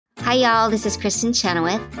Hi, y'all. This is Kristen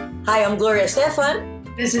Chenoweth. Hi, I'm Gloria Stefan.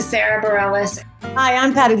 This is Sarah Bareilles. Hi,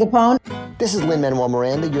 I'm Patti LuPone. This is Lin-Manuel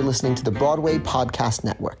Miranda. You're listening to the Broadway Podcast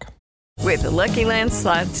Network. With the Lucky Land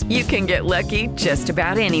Slots, you can get lucky just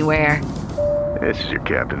about anywhere. This is your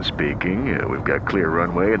captain speaking. We've got clear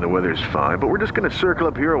runway and the weather's fine, but we're just going to circle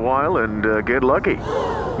up here a while and get lucky.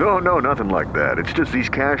 No, nothing like that. It's just these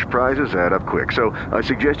cash prizes add up quick. So I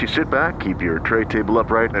suggest you sit back, keep your tray table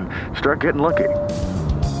upright, and start getting lucky.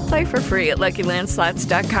 Play for free at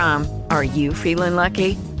LuckyLandSlots.com. Are you feeling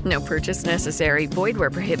lucky? No purchase necessary. Void where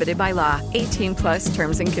prohibited by law. 18 plus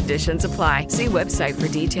terms and conditions apply. See website for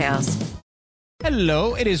details.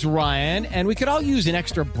 Hello, it is Ryan, and we could all use an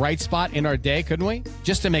extra bright spot in our day, couldn't we?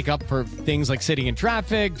 Just to make up for things like sitting in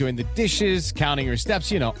traffic, doing the dishes, counting your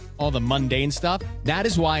steps, all the mundane stuff. That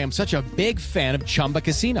is why I'm such a big fan of Chumba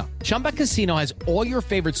Casino. Chumba Casino has all your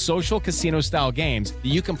favorite social casino-style games that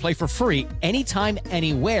you can play for free anytime,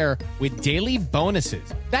 anywhere with daily bonuses.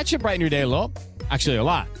 That should brighten your day a little. Actually, a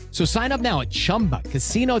lot. So sign up now at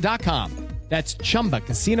ChumbaCasino.com. That's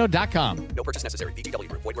ChumbaCasino.com. No purchase necessary. VGW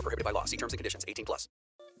Group. Void where prohibited by law. See terms and conditions. 18 plus.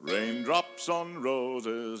 Raindrops on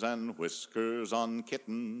roses and whiskers on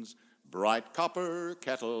kittens, bright copper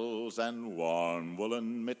kettles and warm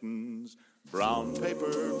woolen mittens, brown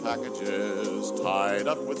paper packages tied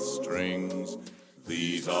up with strings.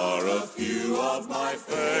 These are a few of my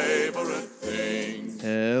favorite things.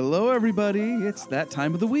 Hello, everybody. It's that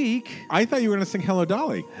time of the week. I thought you were going to sing Hello,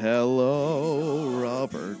 Dolly. Hello,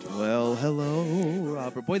 Robert. Well, hello,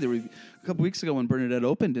 Robert. Boy, a couple weeks ago when Bernadette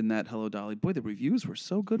opened in that Hello, Dolly, boy, the reviews were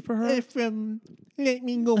so good for her. Let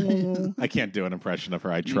me go. I can't do an impression of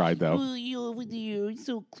her. I tried, though. You're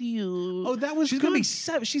so cute. Oh, that was She's good. going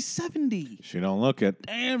to be she's 70. She don't look it.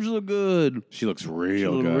 Damn, she look good. She looks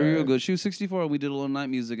real good. Real good. She was 64 and we did a little night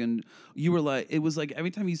music, and you were like, it was like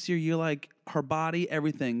every time you see her, you're like, her body,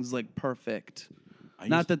 everything's like perfect.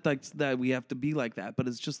 Not that we have to be like that, but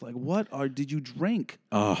it's just like, did you drink?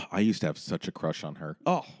 Oh, I used to have such a crush on her.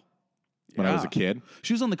 Oh. When I was a kid.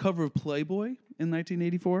 She was on the cover of Playboy in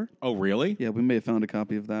 1984. Oh, really? Yeah, we may have found a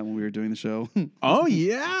copy of that when we were doing the show. Oh,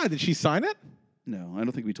 yeah. Did she sign it? No, I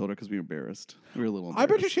don't think we told her because we were embarrassed. We were a little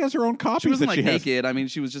embarrassed. I bet you she has her own copies. She wasn't that like she naked. I mean,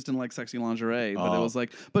 she was just in like sexy lingerie. But it was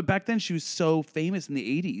like, but back then she was so famous in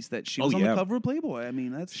the 80s that she was on the cover of Playboy. I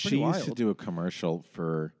mean, that's pretty wild. She used to do a commercial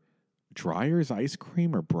for Dreyer's ice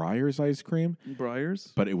cream or Breyer's ice cream.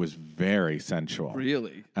 Breyer's? But it was very sensual.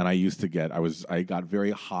 Really? And I used to I got very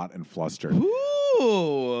hot and flustered.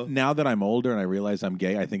 Ooh. Now that I'm older and I realize I'm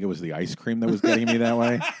gay, I think it was the ice cream that was getting me that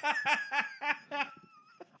way.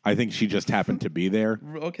 I think she just happened to be there.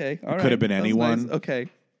 Okay, all right. Could have been anyone. Nice. Okay.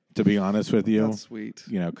 To be honest with you. That's sweet.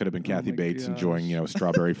 Could have been Kathy Bates enjoying,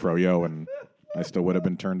 strawberry froyo, and I still would have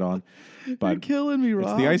been turned on. But you're killing me, Rob.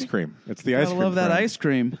 It's the ice cream. It's the ice cream. I love that friend. ice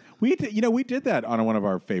cream. We did that on one of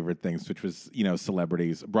our favorite things, which was,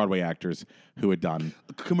 celebrities, Broadway actors who had done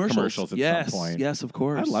commercials at some point. Yes, of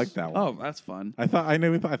course. I liked that one. Oh, that's fun. I thought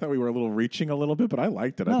we were a little reaching a little bit, but I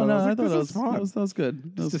liked it. I thought that was fun. That was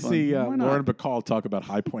good. Just to see Lauren Bacall talk about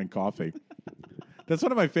High Point Coffee. That's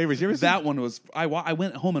one of my favorites. You ever that one was. I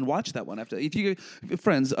went home and watched that one after. If you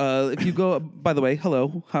go. By the way,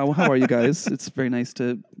 hello. How are you guys? It's very nice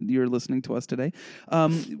you're listening to us today.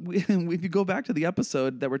 If you go back to the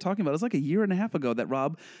episode that we're talking about, it's like a year and a half ago that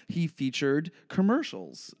Rob he featured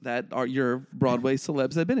commercials that are your Broadway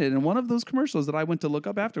celebs had been in, and one of those commercials that I went to look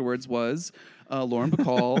up afterwards was Lauren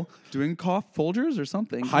Bacall doing Folgers or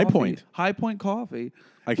something. High Point Coffee.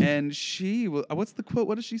 And she, what's the quote?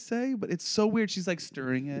 What does she say? But it's so weird. She's like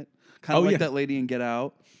stirring it, kind of like that lady in Get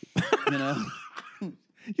Out.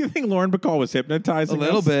 You think Lauren Bacall was hypnotizing a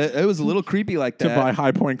little bit? It was a little creepy like that. To buy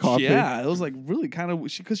High Point Coffee? Yeah, it was like really kind of,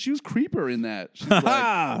 because she was creeper in that. She's like,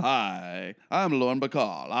 hi, I'm Lauren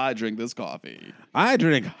Bacall. I drink this coffee. I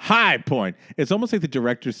drink High Point. It's almost like the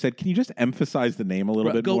director said, can you just emphasize the name a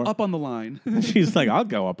little bit more? Go up on the line. She's like, I'll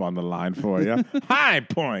go up on the line for you. High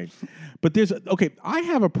Point. But I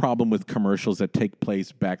have a problem with commercials that take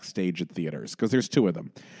place backstage at theaters, because there's two of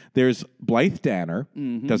them. There's Blythe Danner,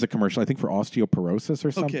 does a commercial, I think, for osteoporosis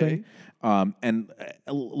or something. Okay. And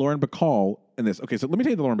Lauren Bacall in this. Okay, so let me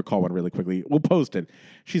tell you the Lauren Bacall one really quickly. We'll post it.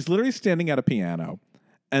 She's literally standing at a piano.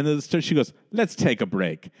 And then she goes, let's take a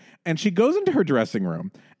break. And she goes into her dressing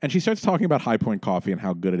room, and she starts talking about High Point Coffee and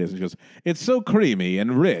how good it is. And she goes, it's so creamy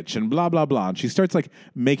and rich and blah, blah, blah. And she starts like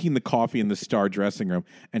making the coffee in the star dressing room.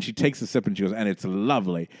 And she takes a sip and she goes, and it's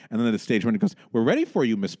lovely. And then at the stage when it goes, we're ready for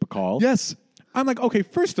you, Miss Bacall. Yes. I'm like, okay,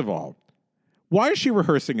 first of all, why is she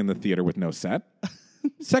rehearsing in the theater with no set?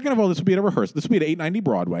 Second of all, this would be at a rehearsal. This would be at 890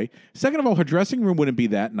 Broadway. Second of all, her dressing room wouldn't be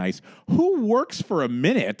that nice. Who works for a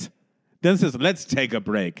minute then says, let's take a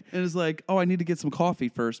break. And is like, oh, I need to get some coffee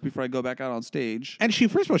first before I go back out on stage. And she,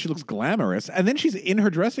 first of all, she looks glamorous. And then she's in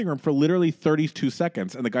her dressing room for literally 32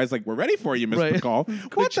 seconds. And the guy's like, we're ready for you, Miss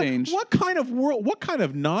McCall. Quick change. What kind of world, what kind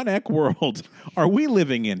of non-ec world are we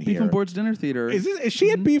living in here? Beef and Boards Dinner Theater. Is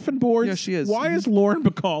she at Beef and Boards? Yeah, she is. Why is Lauren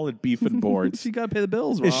Bacall at Beef and Boards? She got to pay the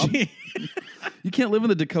bills, Rob. Is she? You can't live in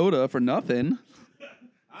the Dakota for nothing.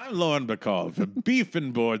 I'm Lauren Bacall for Beef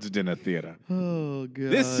and Boards Dinner Theater. Oh, God.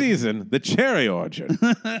 This season, The Cherry Orchard.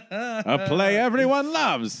 A play everyone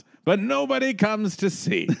loves, but nobody comes to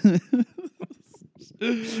see.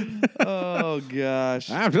 Oh, gosh.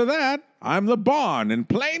 After that, I'm the Barn in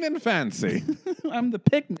Plain and Fancy. I'm the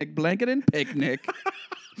Picnic Blanket and Picnic.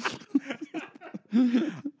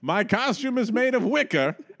 My costume is made of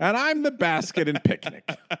wicker, and I'm the Basket in Picnic.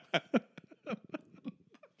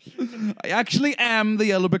 I actually am the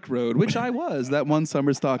Yellow Brick Road, which I was that one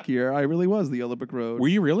summer stock year. I really was the Yellow Brick Road. Were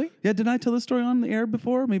you really? Yeah, didn't I tell this story on the air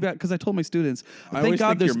before? Maybe because I told my students. I always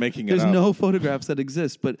think you're making it there's up. no photographs that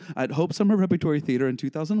exist, but at Hope Summer Repertory Theater in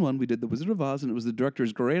 2001, we did The Wizard of Oz, and it was the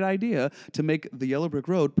director's great idea to make the Yellow Brick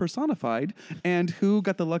Road personified. And who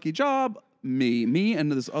got the lucky job? Me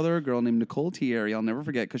and this other girl named Nicole Thierry. I'll never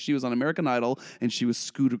forget because she was on American Idol, and she was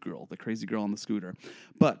Scooter Girl, the crazy girl on the scooter.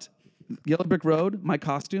 But Yellow Brick Road, my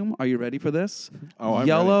costume. Are you ready for this? Oh, I'm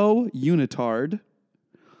Yellow unitard,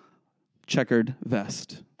 checkered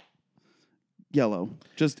vest. Yellow,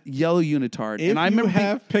 just yellow unitard. If and I you remember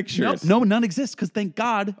have pictures. No, none exist because thank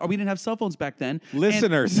God, or we didn't have cell phones back then.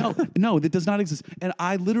 Listeners. And no, that does not exist. And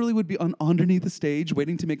I literally would be underneath the stage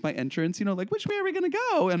waiting to make my entrance. You know, like which way are we gonna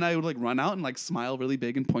go? And I would like run out and like smile really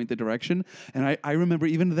big and point the direction. And I remember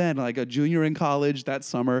even then, like a junior in college that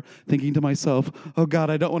summer, thinking to myself, "Oh God,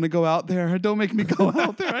 I don't want to go out there. Don't make me go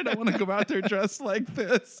out there. I don't want to go out there dressed like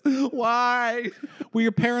this. Why?" Were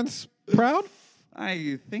your parents proud?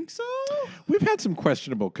 I think so. We've had some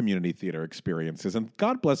questionable community theater experiences, and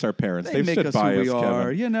God bless our parents. They They've make stood us by who us, we Kevin.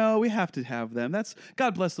 are. You know, we have to have them. That's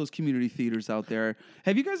God bless those community theaters out there.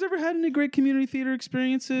 Have you guys ever had any great community theater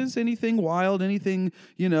experiences? Anything wild? Anything,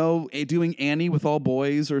 you know, doing Annie with all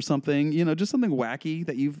boys or something? You know, just something wacky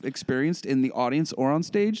that you've experienced in the audience or on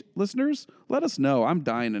stage? Listeners, let us know. I'm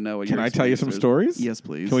dying to know what Can I tell you some stories? Yes,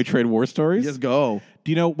 please. Can we trade war stories? Yes, go.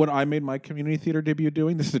 Do you know what I made my community theater debut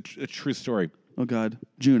doing? This is a true story. Oh, God.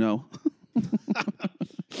 Juno.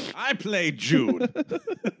 I played Jude.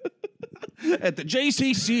 At the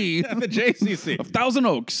JCC. At the JCC. Of Thousand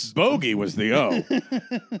Oaks. Bogey was the O.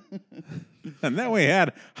 And then we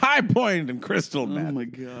had High Point and Crystal Meth. Oh, my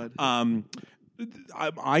God.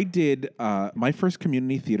 I did, my first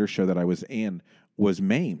community theater show that I was in was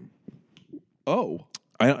MAME. Oh.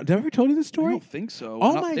 Did I ever told you this I story? don't think so.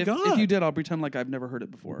 Oh, And my if, God. If you did, I'll pretend like I've never heard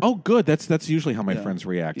it before. Oh, good. That's usually how my friends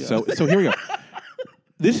react. Yeah. So here we go.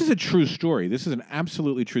 This is a true story. This is an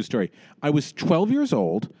absolutely true story. I was 12 years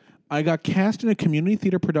old. I got cast in a community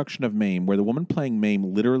theater production of MAME where the woman playing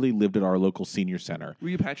MAME literally lived at our local senior center. Were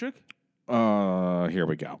you Patrick? Here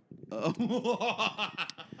we go.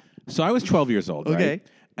 So I was 12 years old, Okay. right?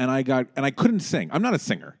 And I couldn't sing. I'm not a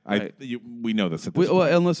singer. Right. We know this at this point.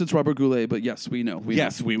 Well, unless it's Robert Goulet, but yes, we know. We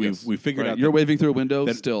figured out You're that- waving through a window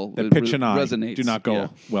that, still. that It pitch and I resonates. do not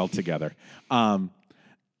go well together.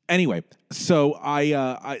 Anyway, so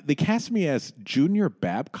they cast me as Junior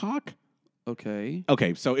Babcock. Okay.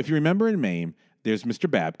 Okay, so if you remember in MAME, there's Mr.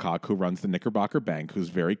 Babcock who runs the Knickerbocker Bank, who's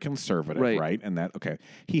very conservative, right? And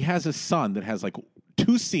he has a son that has like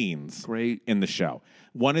 2 scenes in the show.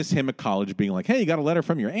 One is him at college being like, "Hey, you got a letter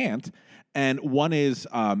from your aunt," and one is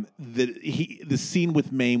the scene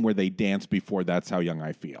with MAME where they dance before "That's How Young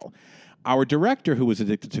I Feel." Our director, who was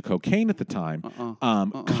addicted to cocaine at the time,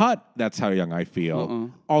 cut "That's How Young I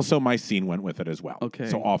Feel." Also, my scene went with it as well. Okay.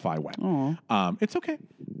 So off I went. It's okay.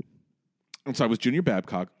 And so I was Junior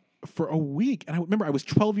Babcock for a week. And I remember I was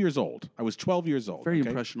 12 years old. Very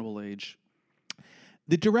impressionable age.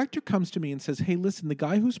 The director comes to me and says, "Hey, listen, the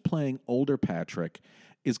guy who's playing older Patrick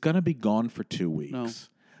is going to be gone for 2 weeks.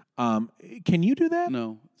 Can you do that?"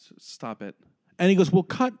 No. Stop it. And he goes, "Well,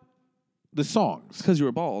 cut the songs." It's because you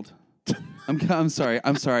were bald. I'm sorry.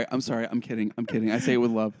 I'm kidding. I say it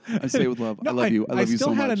with love. No, I love you. I love you so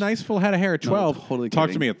much. I still had a nice full head of hair at 12. No, totally Talk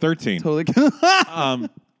kidding. to me at 13. Totally.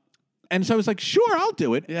 And so I was like, "Sure, I'll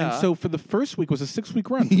do it." Yeah. And so for the first week, it was a 6-week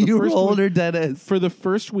run. For the You were first older, week- Dennis. For the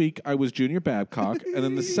first week, I was Junior Babcock. And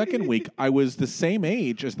then the second week, I was the same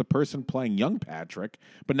age as the person playing young Patrick.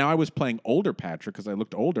 But now I was playing older Patrick because I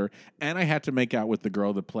looked older. And I had to make out with the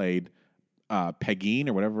girl that played Pegine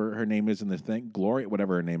or whatever her name is in the thing. Gloria,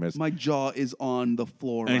 whatever her name is. My jaw is on the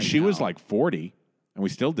floor And right she was now. like 40. And we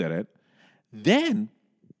still did it. Then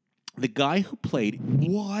The guy who played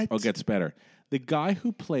What? Oh, it gets better. The guy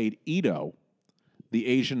who played Ito, the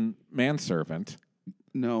Asian manservant,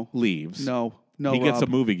 No. leaves. No. He gets a Rob.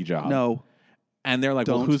 movie job. No. And they're like,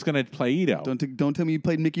 well, Don't. who's going to play Ito? Don't tell me you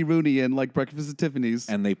played Mickey Rooney in like Breakfast at Tiffany's.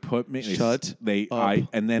 And they put me. Shut up.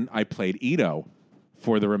 And then I played Ito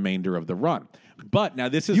for the remainder of the run. But now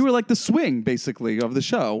this is. You were like the swing, basically, of the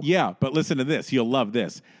show. Yeah, but listen to this. You'll love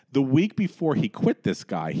this. The week before he quit this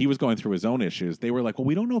guy, he was going through his own issues. They were like, well,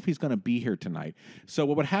 we don't know if he's going to be here tonight. So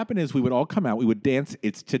what would happen is we would all come out. We would dance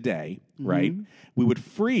It's Today, right? We would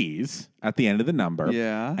freeze at the end of the number.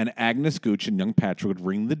 Yeah. And Agnes Gooch and young Patrick would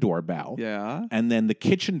ring the doorbell. Yeah. And then the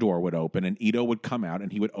kitchen door would open and Ito would come out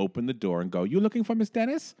and he would open the door and go, you looking for Miss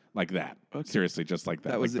Dennis? Like that. Seriously, just like that.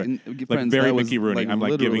 That was like, friends, very that was, Mickey Rooney. like, I'm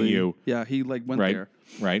like giving literally- you. Yeah, he like went Right. there.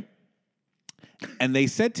 Right. And they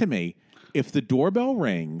said to me, if the doorbell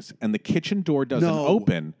rings and the kitchen door doesn't No.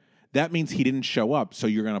 open, that means he didn't show up, so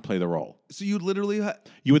you're going to play the role. So you literally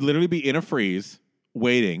You would literally be in a freeze,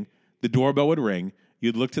 waiting. The doorbell would ring.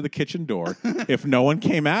 You'd look to the kitchen door. If no one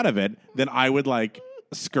came out of it, then I would like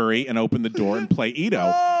scurry and open the door and play Ito.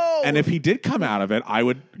 No! And if he did come out of it, I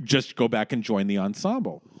would just go back and join the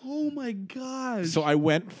ensemble. Oh my gosh. So I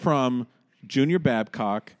went from Junior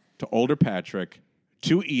Babcock to older Patrick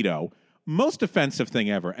to Ito. Most offensive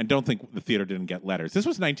thing ever, and don't think the theater didn't get letters. This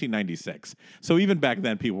was 1996. So even back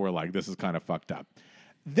then, people were like, this is kind of fucked up.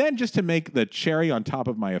 Then just to make the cherry on top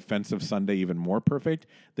of my offensive Sunday even more perfect,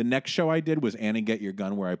 the next show I did was Annie Get Your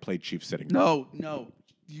Gun, where I played Chief Sitting Bull. No.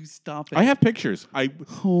 You stop it. I have pictures.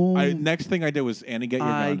 Next thing I did was Annie Get Your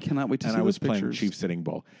Gun. I cannot wait to and see I was those playing pictures. Chief Sitting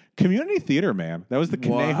Bull. Community theater, man. That was the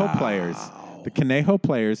Conejo Players. The Conejo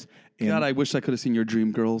Players. God, I wish I could have seen your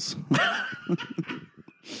Dream Girls.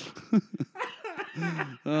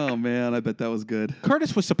 Oh man, I bet that was good.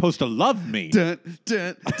 Curtis was supposed to love me. Dun,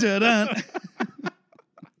 dun, dun, dun.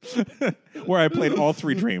 Where I played all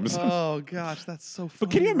three dreams. Oh gosh, that's so funny.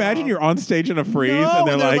 But can you imagine Rob. you're on stage in a freeze No,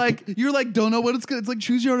 and they're like, you're like, don't know what it's good. It's like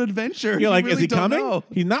choose your own adventure. you're like, You is really he don't coming? know.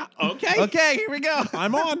 He's not. Okay. Okay, here we go.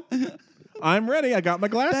 I'm on. I'm ready. I got my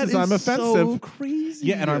That glasses. is I'm offensive. so crazy.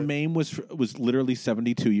 Yeah, and our mame was literally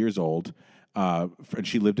 72 years old, and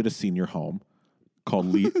she lived at a senior home called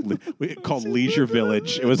Leisure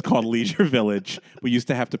Village. It was called Leisure Village. We used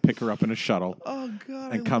to have to pick her up in a shuttle Oh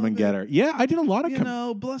God, and come and get her. Yeah, I did a lot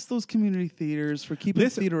of. Bless those community theaters for keeping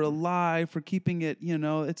Listen- theater alive, for keeping it.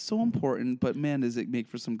 It's so important. But man, does it make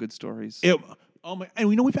for some good stories? Oh my! And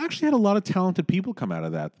we've actually had a lot of talented people come out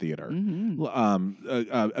of that theater.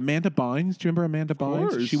 Mm-hmm. Amanda Bynes, do you remember Amanda Bynes?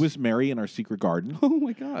 course. She was Mary in Our Secret Garden. Oh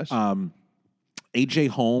my gosh. AJ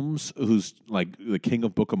Holmes, who's like the king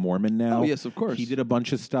of Book of Mormon now. Oh, yes, of course. He did a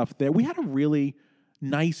bunch of stuff there. We had a really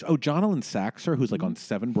nice. Oh, Jonathan Saxer, who's like on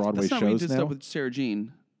 7 Broadway That's not when you shows did now. stuff with Sarah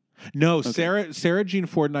Jean. No, Sarah Jean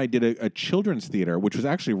Ford and I did a children's theater, which was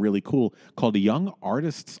actually really cool, called a Young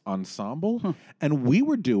Artists Ensemble. And we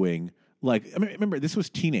were doing, remember, this was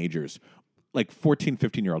teenagers, like 14,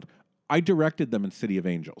 15-year-old. I directed them in City of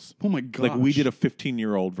Angels. Oh my gosh. Like we did a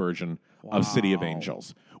 15-year-old version of City of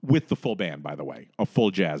Angels with the full band, by the way, a full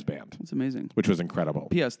jazz band, That's amazing. which was incredible.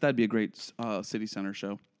 P.S. That'd be a great City Center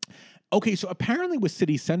show. Okay, so apparently with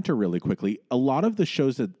City Center, really quickly, a lot of the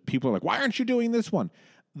shows that people are like, why aren't you doing this one?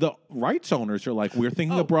 The rights owners are like, we're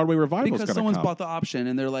thinking the Broadway revival is going to Because come. someone's bought the option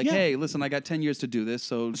and they're like, Yeah. hey, listen, I got 10 years to do this,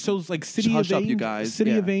 so it's like City Hush of up, you Angels, guys.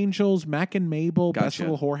 City Yeah. of Angels, Mac and Mabel, Gotcha. Best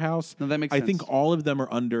Little Whorehouse. No, that makes I sense. think all of them are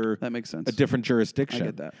under That makes sense. a different jurisdiction. I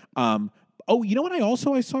get that. Oh, you know what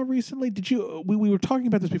I saw recently? Did you? We were talking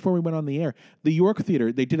about this before we went on the air. The York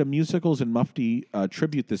Theater, they did a musicals and Mufti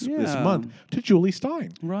tribute this Yeah. month to Julie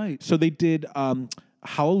Stein. Right. So they did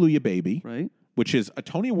Hallelujah Baby, Right. which is a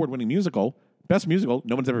Tony Award-winning musical, best musical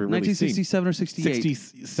no one's ever really seen. 1967 or 68?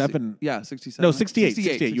 67. Yeah, 67. No, 68.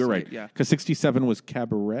 68, you're right. Yeah. Because 67 was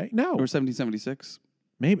Cabaret. No. Or 1776.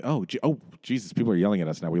 Maybe. Oh, Jesus. People are yelling at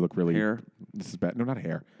us now. We look really. Hair. This is bad. No, not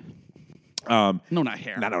hair. No, not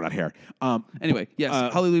hair. No, not hair. Anyway, yes,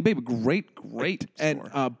 Hallelujah Baby, great and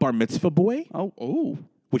score. Bar Mitzvah Boy, Oh.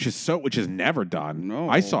 which is never done. No.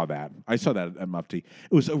 I saw that at Mufti.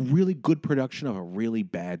 It was a really good production of a really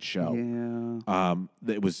bad show. Yeah.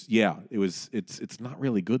 It's not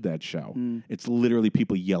really good, that show. It's literally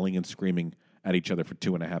people yelling and screaming at each other for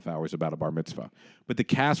 2.5 hours about a bar mitzvah. But the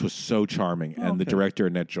cast was so charming, and the director,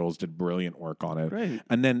 Annette Jones, did brilliant work on it. Great.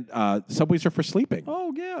 And then Subways Are for Sleeping,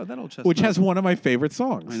 Oh, yeah, that old chestnut. which has one of my favorite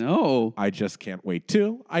songs. I know. I just can't wait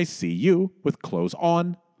till I see you with clothes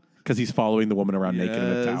on, because he's following the woman around naked in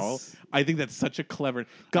a towel. Yes. I think that's such a clever.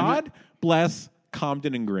 God bless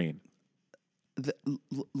Compton and Green.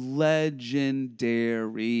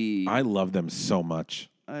 Legendary. I love them so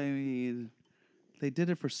much. I mean, They did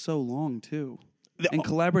it for so long too, and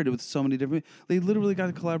collaborated with so many different. They literally got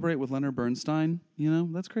to collaborate with Leonard Bernstein. You know,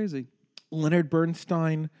 that's crazy. Leonard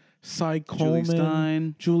Bernstein, Cy Coleman,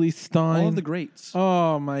 Stein. Julie Stein, All of the greats.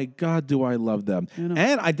 Oh my God, do I love them? And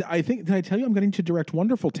I think, did I tell you I'm getting to direct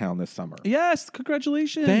Wonderful Town this summer? Yes,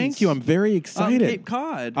 congratulations. Thank you. I'm very excited. Cape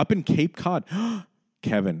Cod. Up in Cape Cod.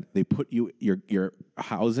 Kevin, they put you, your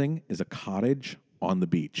housing is a cottage on the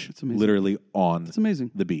beach. It's amazing. Literally on It's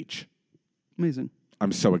amazing. the beach. Amazing.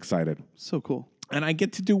 I'm so excited. So cool. And I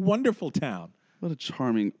get to do Wonderful Town. What a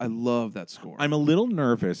charming. I love that score. I'm a little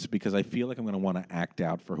nervous because I feel like I'm going to want to act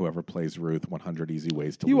out for whoever plays Ruth, 100 Easy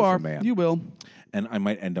Ways to Lose a Man. You will. And I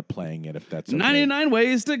might end up playing it if that's okay. 99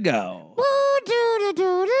 ways to go.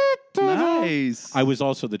 Nice. I was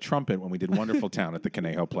also the trumpet when we did Wonderful Town at the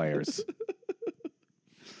Conejo Players.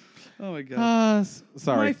 Oh my God.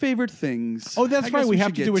 Sorry. My favorite things. Oh, that's I right. guess We have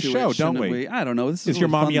should to get do a to show, it, don't shouldn't we? I don't know. This Is a your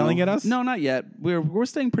little mom fun, yelling though. at us? No, not yet. We're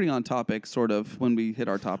staying pretty on topic, sort of, when we hit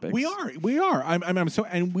our topics. We are. I'm so,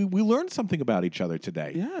 and we learned something about each other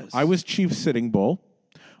today. Yes. I was Chief Sitting Bull.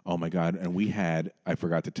 Oh my God! And we had, I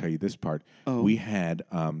forgot to tell you this part. We had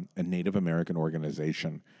a Native American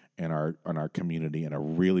organization in our community, and a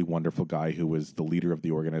really wonderful guy who was the leader of the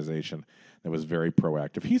organization that was very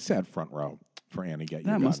proactive. He sat front row for Annie Get Your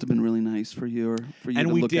That Gun. must have been really nice for you, and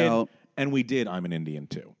to we look did, out. And we did. I'm an Indian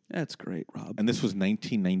too. That's great, Rob. And this was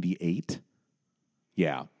 1998.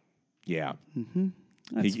 Yeah. Mm-hmm.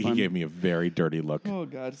 He gave me a very dirty look. Oh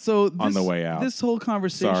God! So this, on the way out. this whole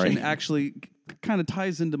conversation Sorry. actually kind of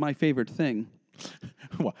ties into my favorite thing.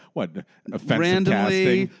 What? Offensive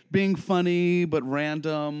Randomly casting? being funny, but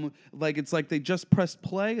random. Like it's like they just pressed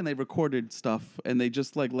play and they recorded stuff and they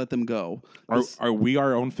just like let them go. Are we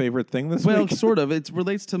our own favorite thing this Well, week? sort of. It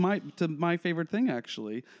relates to my favorite thing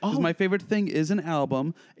actually. Because my favorite thing is an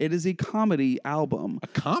album. It is a comedy album. A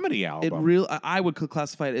comedy album? I would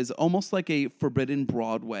classify it as almost like a Forbidden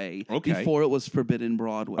Broadway. Okay. Before it was Forbidden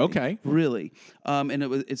Broadway. Okay. Really. And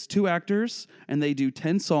it's two actors and they do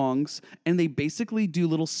 10 songs and they basically do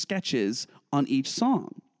little sketches on each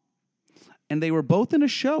song. And they were both in a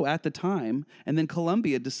show at the time, and then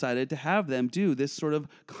Columbia decided to have them do this sort of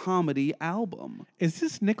comedy album. Is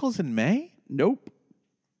this Nichols and May? Nope.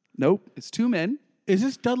 It's two men. Is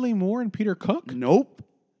this Dudley Moore and Peter Cook? Nope.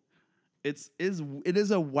 It is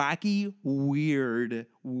a wacky, weird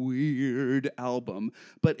album,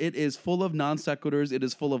 but it is full of non sequiturs. It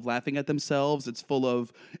is full of laughing at themselves.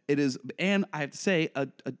 And I have to say, a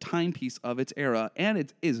timepiece of its era, and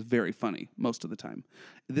it is very funny most of the time.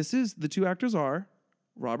 The two actors are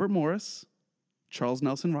Robert Morris, Charles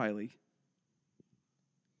Nelson Riley.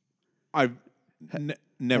 I've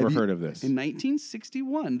never heard of this. In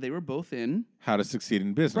 1961, they were both in How to Succeed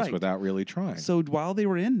in Business Right. Without Really Trying. So while they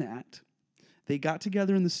were in that, they got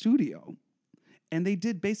together in the studio and they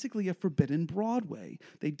did basically a Forbidden Broadway.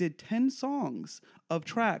 They did 10 songs of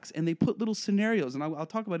tracks and they put little scenarios, and I'll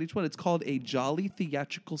talk about each one. It's called A Jolly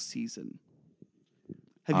Theatrical Season.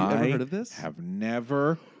 Have you ever heard of this? Have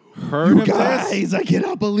never heard of this. I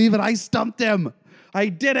cannot believe it. I stumped him. I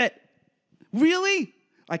did it. Really?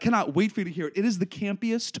 I cannot wait for you to hear it. It is the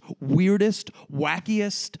campiest, weirdest,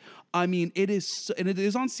 wackiest. I mean, it is, and it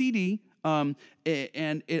is on CD. I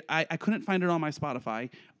couldn't find it on my Spotify.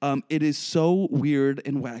 It is so weird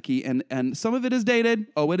and wacky, and some of it is dated.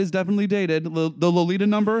 Oh, it is definitely dated. The Lolita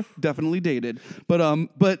number definitely dated. But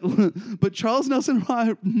Charles Nelson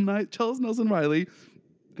Riley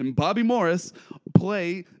and Bobby Morris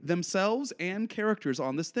play themselves and characters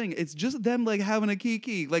on this thing. It's just them like having a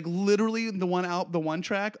kiki, like literally the one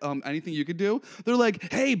track, Anything You Could Do. They're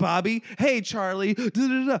like, hey Bobby, hey Charlie,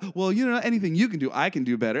 well, anything you can do, I can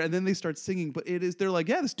do better. And then they start singing, but they're like,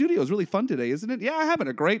 yeah, the studio is really fun today, isn't it? Yeah, I'm having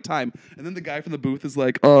a great time. And then the guy from the booth is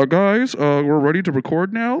like, guys, we're ready to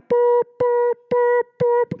record now. Boop, boop, boop,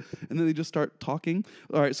 boop. And then they just start talking.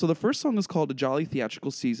 All right, so the first song is called A Jolly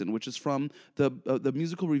Theatrical Season, which is from the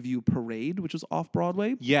musical review Parade, which was off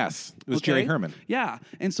Broadway. Yes, it was Jerry Herman. Yeah,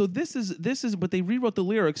 and so this is, but they rewrote the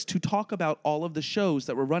lyrics to talk about all of the shows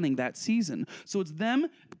that were running that season. So it's them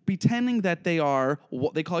pretending that they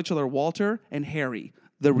call each other Walter and Harry,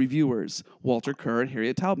 the reviewers, Walter Kerr and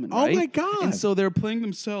Harriet Taubman, right? Oh my God. And so they're playing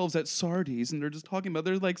themselves at Sardi's and they're just talking about,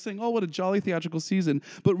 they're like saying, oh, what a jolly theatrical season.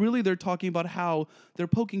 But really they're talking about how they're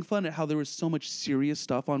poking fun at how there was so much serious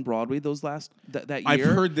stuff on Broadway that year. I've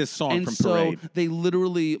heard this song from Parade. So they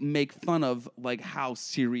literally make fun of like how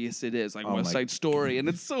serious it is, like West Side Story. And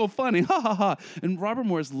it's so funny. Ha ha ha. And Robert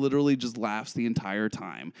Morris literally just laughs the entire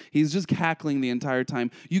time. He's just cackling the entire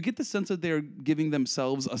time. You get the sense that they're giving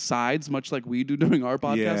themselves asides, much like we do during our podcast.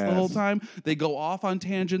 podcast the whole time. They go off on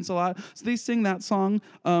tangents a lot. So they sing that song.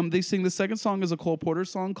 They sing the second song is a Cole Porter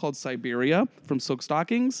song called Siberia from Silk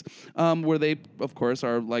Stockings, where they, of course,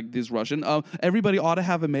 are like these Russian. Everybody ought to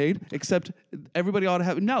have a maid, except everybody ought to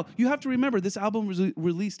have. No, you have to remember this album was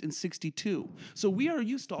released in '62, so we are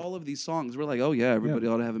used to all of these songs. We're like, oh yeah, everybody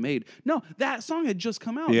ought to have a maid. No, that song had just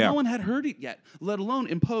come out. Yeah. No one had heard it yet, let alone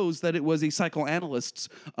impose that it was a psychoanalyst's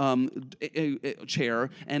chair,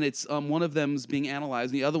 and it's one of them's being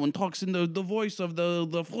analyzed, and the other one talks in the voice of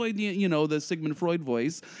the Freudian, the Sigmund Freud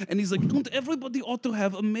voice, and he's like, don't everybody ought to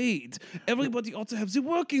have a maid. Everybody ought to have the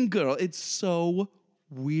working girl. It's so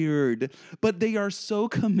weird, but they are so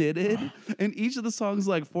committed, and each of the songs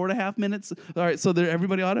like 4.5 minutes. All right, so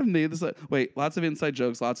everybody ought to have made this. Wait, lots of inside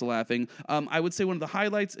jokes, lots of laughing. I would say one of the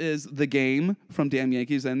highlights is The Game from Damn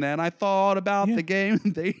Yankees, and then I thought about the game.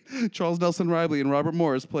 Charles Nelson Riley and Robert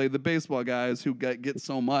Morris play the baseball guys who get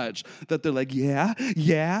so much that they're like, yeah,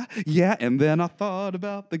 and then I thought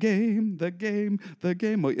about the game,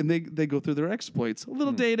 and they go through their exploits. A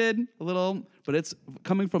little dated, a little. But it's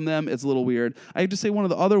coming from them. It's a little weird. I have to say one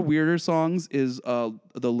of the other weirder songs is the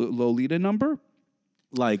Lolita number.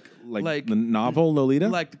 Like the novel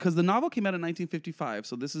Lolita? Because the novel came out in 1955,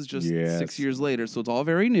 so this is just 6 years later, so it's all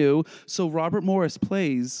very new. So Robert Morris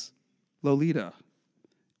plays Lolita,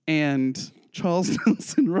 and Charles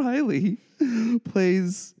Nelson Riley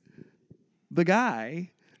plays the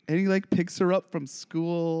guy. And he picks her up from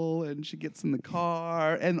school, and she gets in the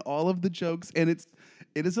car, and all of the jokes, and it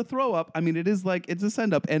is a throw up. I mean, it's a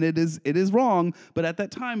send up, and it is wrong. But at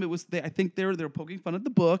that time, it was. I think they're poking fun at the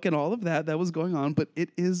book and all of that was going on. But it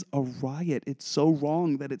is a riot. It's so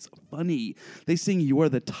wrong that it's funny. They sing "You Are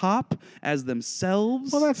the Top" as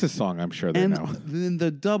themselves. Well, that's a song I'm sure they know. And then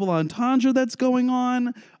the double entendre that's going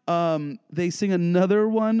on. They sing another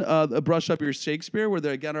one, Brush Up Your Shakespeare, where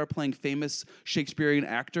they again are playing famous Shakespearean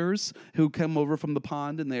actors who come over from the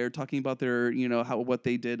pond, and they're talking about their, what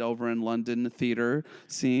they did over in London theater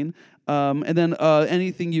scene. And then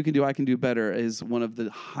Anything You Can Do, I Can Do Better is one of the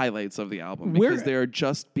highlights of the album because they're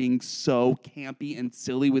just being so campy and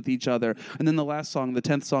silly with each other. And then the last song, the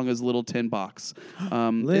 10th song, is Little Tin Box.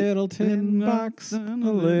 Little Tin Box, a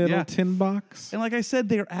little tin box. And like I said,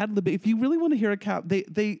 they're ad-lib. If you really want to hear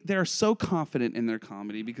they are so confident in their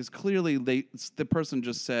comedy because clearly the person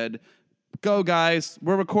just said, go, guys.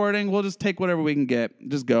 We're recording. We'll just take whatever we can get.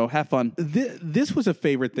 Just go. Have fun. This was a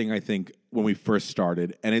favorite thing, I think, when we first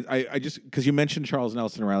started. And I just, because you mentioned Charles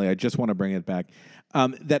Nelson Riley, I just want to bring it back.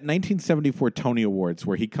 That 1974 Tony Awards,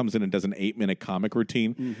 where he comes in and does an 8-minute comic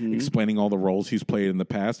routine explaining all the roles he's played in the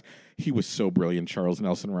past. He was so brilliant, Charles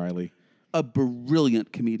Nelson Riley. A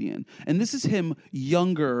brilliant comedian. And this is him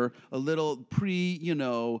younger, a little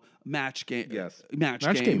match game. Yes. Match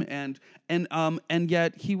game. And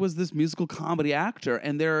yet he was this musical comedy actor.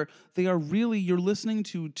 And they are really, you're listening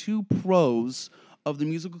to two pros of the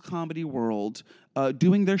musical comedy world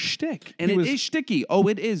doing their shtick. And it is shticky. Oh,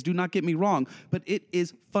 it is. Do not get me wrong. But it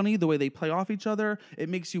is funny the way they play off each other. It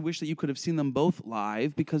makes you wish that you could have seen them both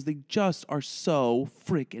live because they just are so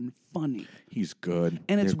freaking funny. He's good.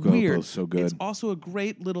 And it's weird. Both so good. It's also a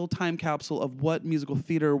great little time capsule of what musical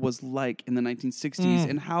theater was like in the 1960s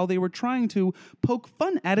and how they were trying to poke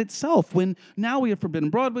fun at itself. When now we have Forbidden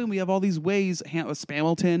Broadway and we have all these ways,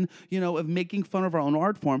 Spamilton, of making fun of our own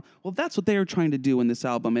art form. Well, that's what they were trying to do in this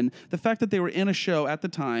album. And the fact that they were in a show at the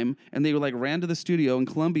time and they were ran to the studio and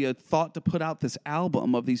Columbia thought to put out this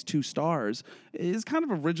album of these two stars is kind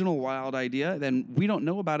of original, wild idea. And we don't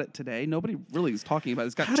know about it today. Nobody really is talking about it.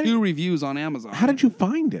 It's got 2 reviews on Amazon. How did you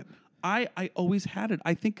find it? I always had it.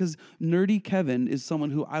 I think because Nerdy Kevin is someone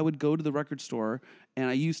who I would go to the record store and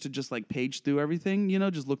I used to just page through everything,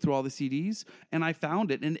 just look through all the CDs, and I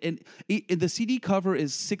found it. And the CD cover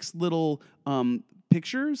is 6 little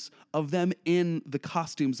pictures of them in the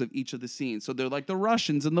costumes of each of the scenes. So they're like the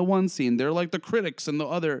Russians in the one scene. They're like the critics in the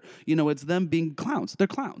other. It's them being clowns. They're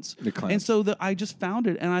clowns. And so I just found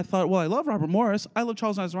it, and I thought, well, I love Robert Morris. I love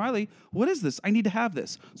Charles Nelson Riley. What is this? I need to have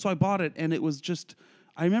this. So I bought it, and it was just...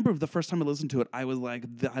 I remember the first time I listened to it, I was like,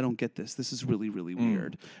 I don't get this. This is really, really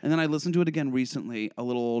weird. And then I listened to it again recently, a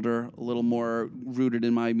little older, a little more rooted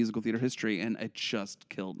in my musical theater history, and it just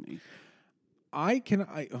killed me. I can't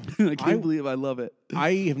believe I love it.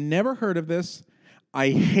 I have never heard of this. I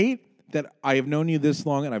hate that I have known you this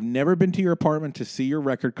long, and I've never been to your apartment to see your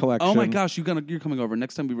record collection. Oh my gosh, you're coming over.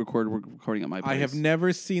 Next time we record, we're recording at my place. I have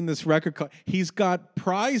never seen this record. He's got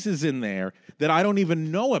prizes in there that I don't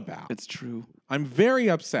even know about. It's true. I'm very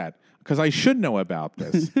upset because I should know about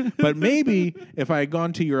this. But maybe if I had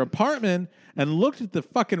gone to your apartment and looked at the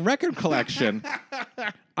fucking record collection,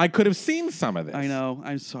 I could have seen some of this. I know.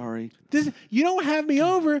 I'm sorry. You don't have me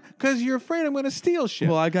over because you're afraid I'm going to steal shit.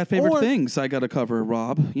 Well, I got favorite things I got to cover,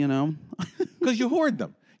 Rob, you know. Because you hoard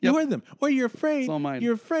them. You hoard them. Or you're afraid. It's all mine.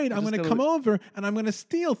 You're afraid I'm going to come over and I'm going to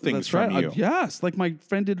steal things from you. Yes, like my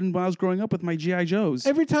friend did when I was growing up with my G.I. Joes.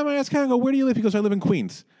 Every time I ask him, I go, where do you live? He goes, I live in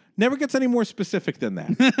Queens. Never gets any more specific than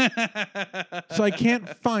that. So I can't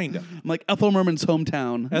find him. I'm like Ethel Merman's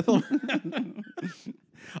hometown. Ethel.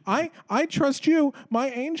 I trust you. My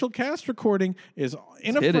Angel cast recording is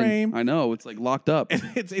in a hidden. frame. I know. It's like locked up.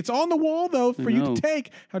 It's on the wall, though, for you to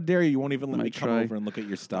take. How dare you? You won't even let me come over and look at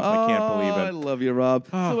your stuff. I can't believe it. I love you, Rob.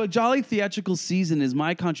 So a jolly theatrical season is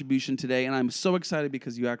my contribution today, and I'm so excited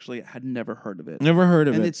because you actually had never heard of it. Never heard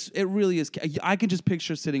of it. And it really is. I can just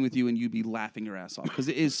picture sitting with you and you'd be laughing your ass off because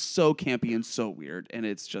it is so campy and so weird, and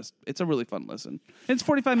it's a really fun listen. And it's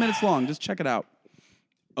 45 minutes long. Just check it out.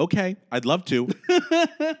 Okay, I'd love to,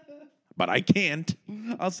 but I can't.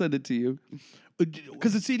 I'll send it to you.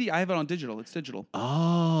 Because it's CD. I have it on digital. It's digital.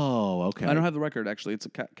 Oh, okay. I don't have the record, actually. It's a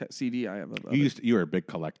CD I have. You were a big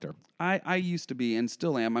collector. I used to be and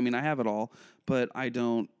still am. I mean, I have it all, but I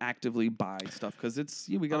don't actively buy stuff because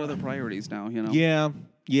we got other priorities now, you know? Yeah.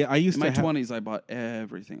 I used In to my 20s, I bought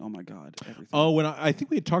everything. Oh, my God. Everything. Oh, I think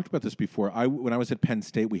we had talked about this before. When I was at Penn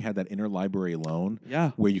State, we had that interlibrary loan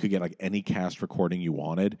where you could get like any cast recording you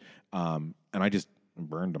wanted. And I just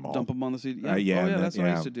burned them all. Dump them on the CD. Yeah. That's what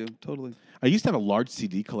I used to do. Totally. I used to have a large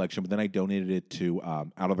CD collection, but then I donated it to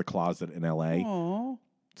Out of the Closet in L.A. Aww.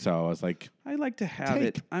 So I was like, I like to have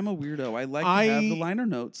it. I'm a weirdo. I like to have the liner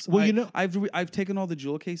notes. Well, I've taken all the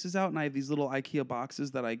jewel cases out, and I have these little IKEA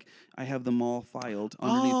boxes that I have them all filed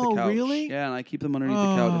underneath the couch. Really? Yeah, and I keep them underneath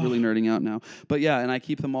the couch. I'm really nerding out now, but yeah, and I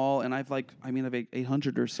keep them all, and I've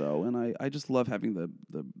 800 or so, and I just love having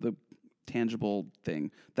the tangible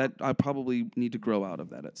thing that I probably need to grow out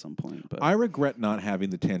of that at some point. But I regret not having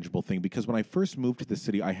the tangible thing because when I first moved to the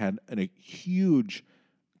city, I had a huge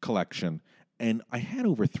collection. And I had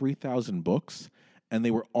over 3,000 books, and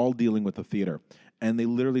they were all dealing with the theater. And they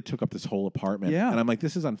literally took up this whole apartment. Yeah. And I'm like,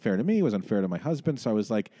 this is unfair to me. It was unfair to my husband. So I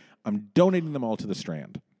was like, I'm donating them all to the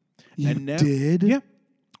Strand. You did? Yeah.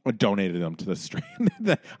 I donated them to the Strand.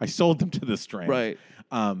 I sold them to the Strand. Right.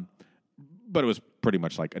 But it was pretty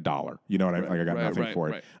much like $1. You know what I mean? Like I got nothing for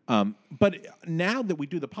it. But now that we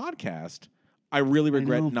do the podcast, I really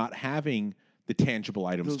regret not having the tangible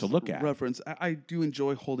items to look at. Reference. I do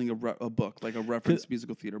enjoy holding a book, like a reference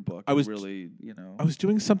musical theater book. I was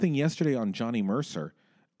doing something yesterday on Johnny Mercer,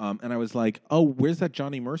 and I was like, "Oh, where's that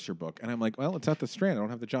Johnny Mercer book?" And I'm like, "Well, it's at the Strand. I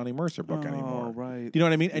don't have the Johnny Mercer book anymore." Oh, right. You know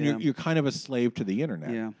what I mean? And you're kind of a slave to the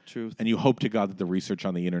internet. Yeah, truth. And you hope to God that the research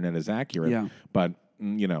on the internet is accurate. Yeah. But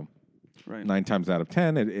right. 9 times out of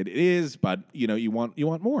 10, it is. But you want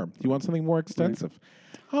more. You want something more extensive.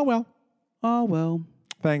 Right. Oh well.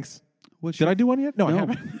 Thanks. Did I do one yet? No, I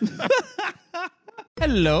haven't.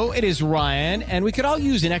 Hello, it is Ryan, and we could all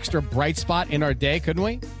use an extra bright spot in our day, couldn't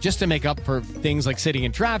we? Just to make up for things like sitting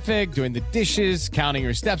in traffic, doing the dishes, counting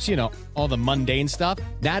your steps, all the mundane stuff.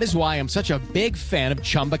 That is why I'm such a big fan of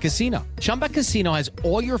Chumba Casino. Chumba Casino has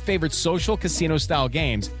all your favorite social casino-style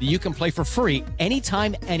games that you can play for free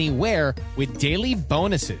anytime, anywhere with daily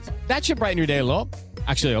bonuses. That should brighten your day a little.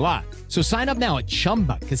 Actually, a lot. So sign up now at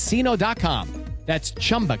ChumbaCasino.com. That's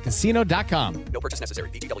ChumbaCasino.com. No purchase necessary.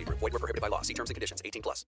 VGW Group. Void where prohibited by law. See terms and conditions.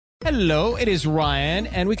 18+. Hello, it is Ryan,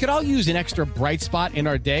 and we could all use an extra bright spot in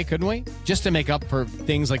our day, couldn't we? Just to make up for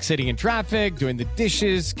things like sitting in traffic, doing the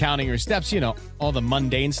dishes, counting your steps, all the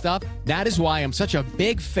mundane stuff. That is why I'm such a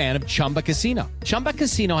big fan of Chumba Casino. Chumba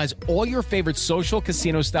Casino has all your favorite social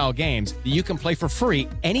casino-style games that you can play for free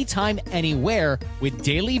anytime, anywhere with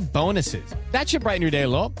daily bonuses. That should brighten your day a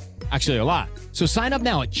little. Actually, a lot. So sign up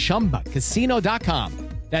now at ChumbaCasino.com.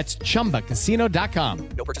 That's ChumbaCasino.com.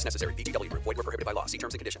 No purchase necessary. VGW Group. Void where prohibited by law. See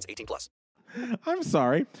terms and conditions. 18+. I'm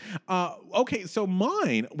sorry. Okay, so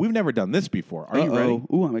mine, we've never done this before. Are you ready?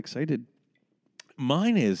 Ooh, I'm excited.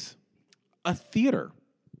 Mine is a theater.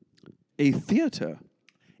 A theater?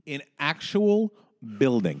 An actual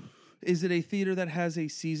building. Is it a theater that has a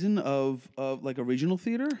season of like a regional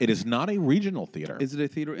theater? It is not a regional theater. Is it a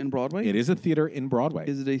theater in Broadway? It is a theater in Broadway.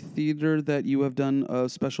 Is it a theater that you have done a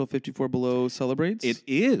special 54 Below celebrates? It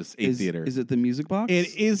is a theater. Is it the Music Box?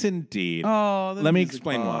 It is indeed. Oh, Let me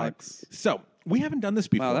explain why. So, we haven't done this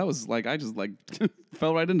before. Wow, that was I just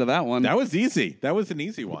fell right into that one. That was easy. That was an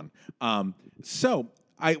easy one.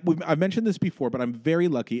 I've mentioned this before, but I'm very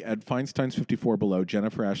lucky at Feinstein's 54 Below.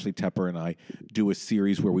 Jennifer Ashley Tepper and I do a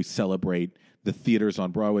series where we celebrate the theaters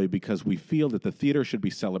on Broadway because we feel that the theater should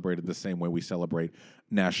be celebrated the same way we celebrate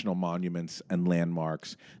national monuments and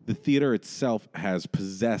landmarks. The theater itself has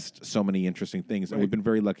possessed so many interesting things, and we've been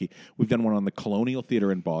very lucky. We've done one on the Colonial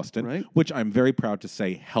Theater in Boston, which I'm very proud to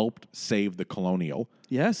say helped save the Colonial.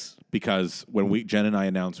 Yes. Because when Jen and I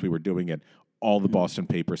announced we were doing it, all the Boston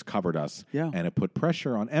papers covered us, and it put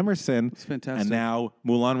pressure on Emerson. It's fantastic. And now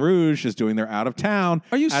Moulin Rouge is doing their out of town.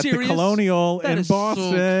 Are you at serious? the Colonial That in is so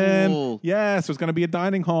Boston. cool. Yes, it was going to be a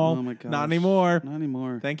dining hall. Oh my gosh. Not anymore. Not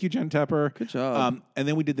anymore. Thank you, Jen Tepper. Good job. And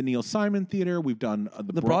then we did the Neil Simon Theater. We've done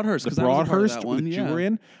The Broadhurst, the 'cause I was a part of Broadhurst, that one, which you were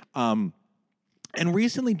in. And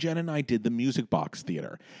recently, Jen and I did the Music Box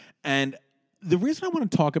Theater, and the reason I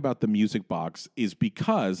want to talk about the Music Box is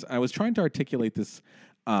because I was trying to articulate this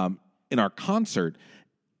in our concert.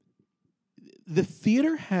 The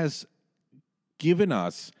theater has given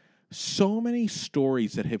us so many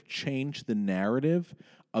stories that have changed the narrative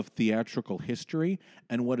of theatrical history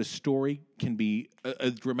and what a story can be,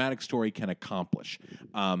 a dramatic story can accomplish.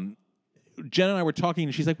 Jen and I were talking,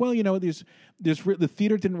 and she's like, "Well, the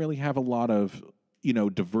theater didn't really have a lot of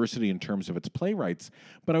diversity in terms of its playwrights."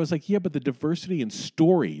 But I was like, yeah, but the diversity in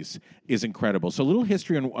stories is incredible. So a little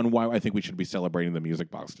history on why I think we should be celebrating the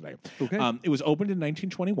Music Box today. Okay. It was opened in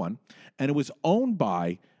 1921, and it was owned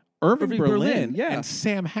by Irving Berlin and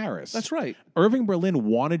Sam Harris. That's right. Irving Berlin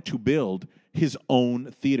wanted to build his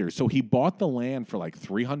own theater. So he bought the land for like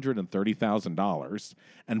 $330,000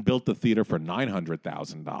 and built the theater for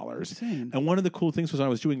 $900,000. And one of the cool things was when I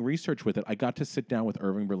was doing research with it, I got to sit down with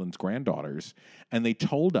Irving Berlin's granddaughters, and they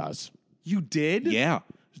told us. You did? Yeah.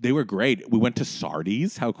 They were great. We went to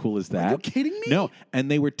Sardi's. How cool is that? Are you kidding me? No.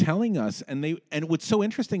 And they were telling us, and what's so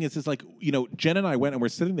interesting is like, Jen and I went and we're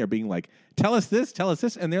sitting there being like, tell us this.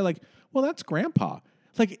 And they're like, well, that's grandpa.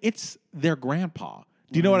 Like, it's their grandpa.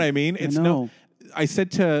 Do you know what I mean? I know. I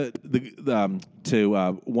said to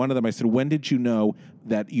one of them, I said, when did you know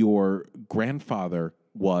that your grandfather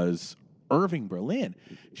was Irving Berlin?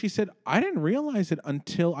 She said, I didn't realize it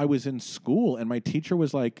until I was in school, and my teacher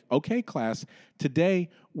was like, okay, class, today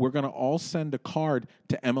we're going to all send a card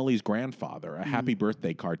to Emily's grandfather, a happy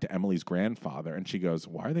birthday card to Emily's grandfather. And she goes,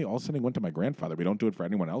 why are they all sending one to my grandfather? We don't do it for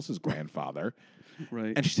anyone else's grandfather.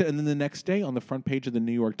 Right. And she said, and then the next day on the front page of the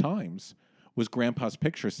New York Times was grandpa's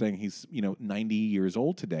picture saying he's 90 years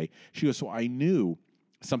old today. She goes, so I knew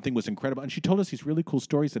something was incredible. And she told us these really cool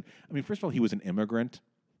stories that, first of all, he was an immigrant.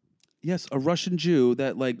 Yes, a Russian Jew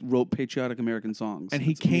that wrote patriotic American songs. And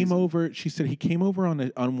he came over, she said he came over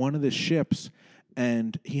on one of the ships,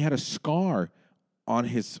 and he had a scar on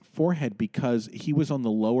his forehead because he was on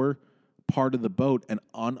the lower part of the boat, and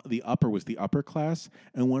on the upper was the upper class,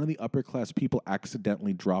 and one of the upper class people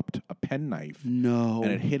accidentally dropped a penknife. No.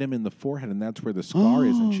 And it hit him in the forehead, and that's where the scar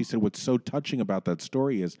is. And she said what's so touching about that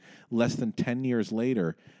story is less than 10 years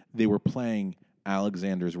later, they were playing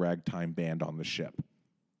Alexander's Ragtime Band on the ship.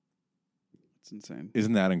 It's insane.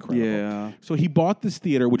 Isn't that incredible? Yeah. So he bought this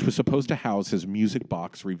theater, which was supposed to house his Music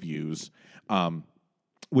Box reviews,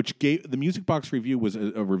 which gave the Music Box review was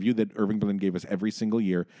a review that Irving Berlin gave us every single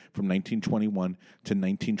year from 1921 to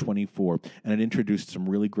 1924, and it introduced some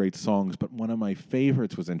really great songs. But one of my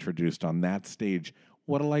favorites was introduced on that stage.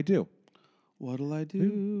 What'll I do? What'll I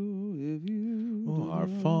do if you are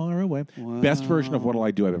far away? Wow. Best version of What'll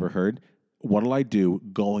I Do I've ever heard. What'll I Do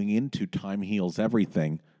going into Time Heals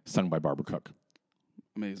Everything, sung by Barbara Cook.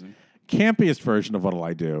 Amazing. Campiest version of What'll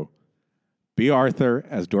I Do? B. Arthur,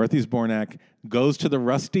 as Dorothy Zbornak, goes to the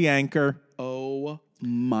Rusty Anchor. Oh,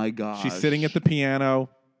 my gosh. She's sitting at the piano,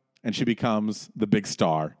 and she becomes the big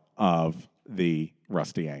star of the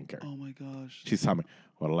Rusty Anchor. Oh, my gosh. She's humming,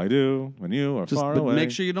 what'll I do when you are far away?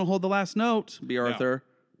 Make sure you don't hold the last note, B. Arthur.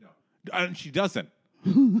 No. And she doesn't.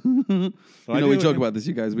 We joke about this,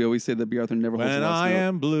 you guys. We always say that B. Arthur never holds the last note. When I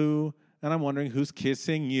am blue, and I'm wondering who's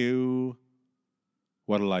kissing you,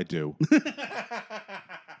 what'll I do?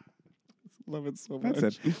 Love it so much.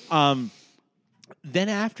 That's it. Then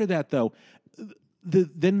after that, though,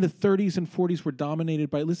 then the 30s and 40s were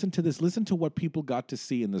dominated by, listen to this, listen to what people got to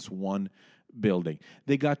see in this one building.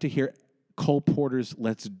 They got to hear Cole Porter's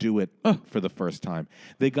Let's Do It for the first time.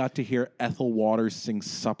 They got to hear Ethel Waters sing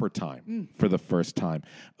Supper Time for the first time.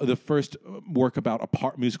 The first work about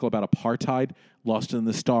musical about apartheid, Lost in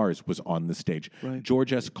the Stars, was on the stage. Right.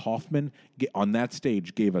 George S. Kaufman on that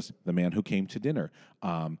stage gave us The Man Who Came to Dinner,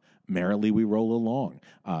 Merrily We Roll Along,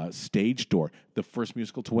 Stage Door, the first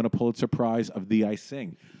musical to win a Pulitzer Prize of Thee I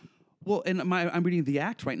Sing. Well, and I'm reading The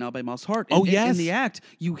Act right now by Mouse Hart. Oh, In yes. The Act,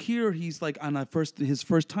 you hear he's like on his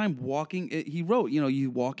first time walking. He wrote, you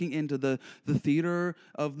walking into the theater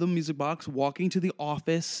of the Music Box, walking to the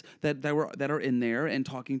office that are in there, and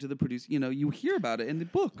talking to the producer. You hear about it in the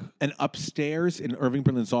book. And upstairs in Irving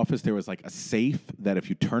Berlin's office, there was like a safe that if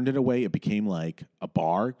you turned it away, it became like a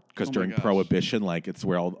bar because Oh my during gosh. Prohibition, like it's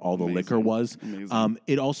where all the liquor was. Amazing.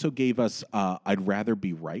 It also gave us I'd Rather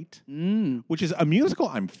Be Right, which is a musical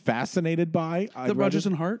I'm fascinated by. The Rodgers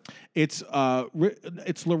and Hart? It's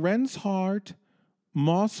Lorenz Hart,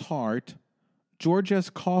 Moss Hart, George S.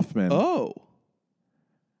 Kaufman. Oh.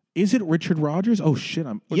 Is it Richard Rodgers? Oh shit!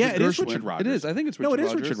 Or Yeah, is it it is Gershwin? Richard Rodgers. It is. I think it's No, it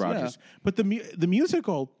Richard is Richard Rodgers, Rodgers. But the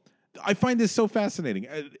musical, I find this so fascinating.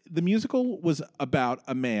 The musical was about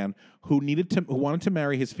a man who wanted to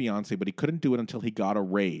marry his fiancée, but he couldn't do it until he got a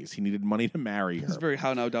raise. He needed money to marry her. It's very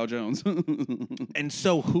How Now Dow Jones. And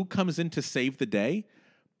so, who comes in to save the day?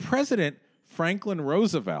 President Franklin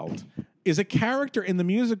Roosevelt is a character in the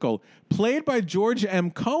musical played by George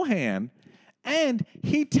M. Cohan, and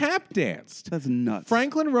he tap danced. That's nuts.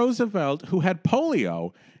 Franklin Roosevelt, who had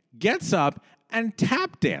polio, gets up and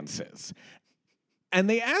tap dances. And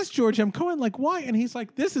they asked George M. Cohan, like, why? And he's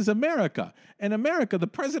like, this is America. In America, the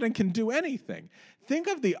president can do anything. Think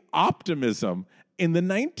of the optimism in the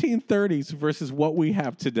 1930s versus what we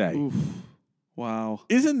have today. Oof. Wow.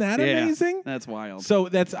 Isn't that Yeah, amazing? that's wild. So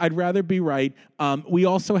that's I'd Rather Be Right. We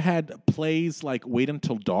also had plays like Wait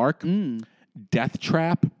Until Dark, Death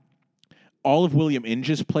Trap, all of William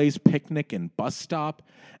Inge's plays, Picnic and Bus Stop.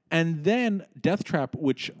 And then Death Trap,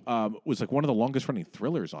 which was like one of the longest running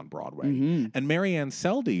thrillers on Broadway. And Marianne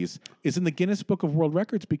Seldes is in the Guinness Book of World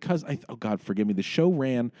Records because, oh God, forgive me, the show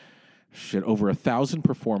ran over 1,000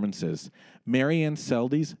 performances. Marianne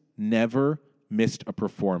Seldes never missed a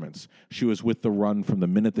performance. She was with the run from the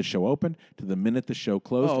minute the show opened to the minute the show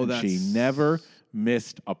closed, and she never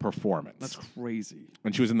missed a performance. That's crazy.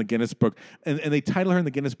 And she was in the Guinness Book, and they title her in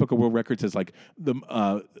the Guinness Book of World Records as like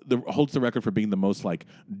holds the record for being the most like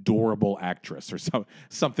durable actress or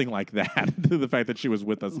something like that. The fact that she was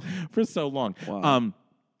with us for so long. Wow.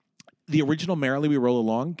 The original Merrily We Roll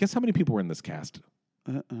Along. Guess how many people were in this cast?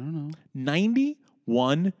 I don't know.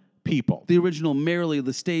 91 people. The original Merrily,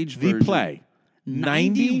 the stage version. The play.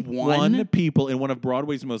 91 people in one of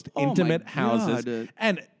Broadway's most intimate houses. God.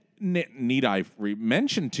 And need I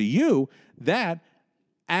mention to you that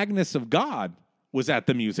Agnes of God was at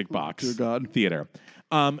the Music Box Theater.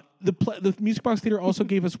 The Music Box Theater also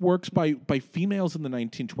gave us works by females in the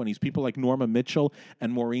 1920s, people like Norma Mitchell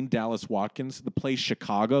and Maureen Dallas Watkins. The play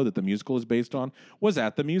Chicago, that the musical is based on, was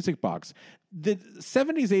at the Music Box. The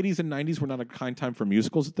 70s, 80s, and 90s were not a kind time for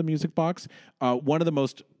musicals at the Music Box. One of the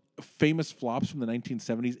most famous flops from the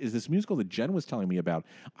 1970s is this musical that Jen was telling me about.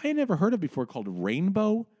 I had never heard of before, called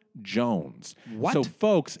Rainbow Jones. What? So,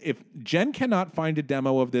 folks, if Jen cannot find a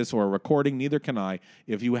demo of this or a recording, neither can I.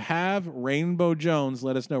 If you have Rainbow Jones,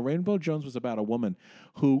 let us know. Rainbow Jones was about a woman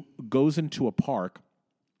who goes into a park,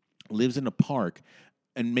 lives in a park,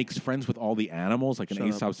 and makes friends with all the animals, like an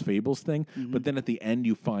Aesop's Fables thing. But then at the end,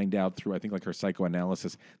 you find out through, I think, like her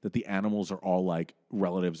psychoanalysis, that the animals are all like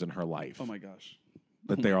relatives in her life. Oh my gosh.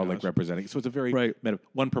 That they're all like representing. So it's a very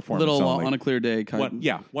one performance. Little only. On a Clear Day kind of.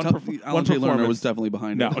 One Alan J. Lerner was definitely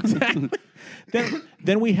behind it. No, exactly.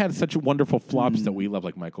 then we had such wonderful flops that we love,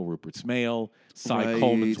 like Michael Rupert Smale, Cy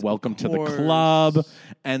Coleman's Welcome to the Club,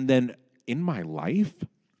 and then In My Life.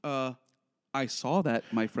 I saw that,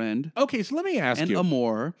 my friend. Okay, so let me ask you.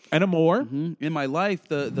 And Amour. In My Life,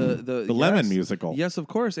 the Lemon musical. Yes, of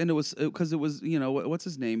course. And it was because it was, what's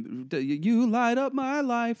his name? You light up my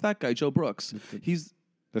life. That guy, Joe Brooks.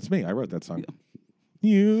 That's me. I wrote that song. Yeah.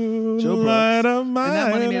 You Joe light up my and that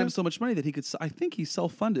money made him so much money that he could. I think he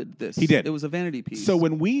self-funded this. He did. It was a vanity piece. So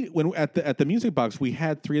when at the Music Box, we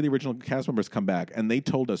had 3 of the original cast members come back, and they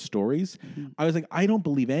told us stories. I was like, I don't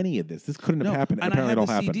believe any of this. This couldn't have happened. And apparently, I have it all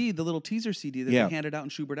the happened. CD, the little teaser CD that they handed out in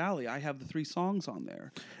Schubert Alley. I have the 3 songs on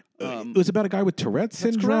there. It was about a guy with Tourette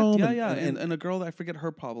syndrome. Correct. Yeah. And a girl that I forget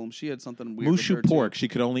her problem. She had something weird. Mushu with her pork. Too. She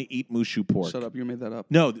could only eat mushu pork. Shut up! You made that up.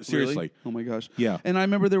 No, seriously. Really? Oh my gosh. Yeah. And I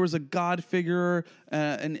remember there was a God figure,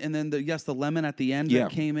 and then the lemon at the end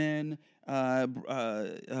that came in.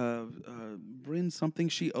 Bryn something.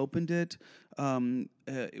 She opened it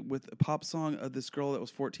with a pop song of this girl that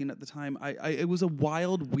was 14 at the time. It was a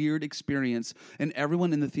wild, weird experience, and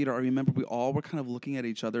everyone in the theater. I remember we all were kind of looking at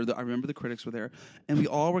each other. I remember the critics were there, and we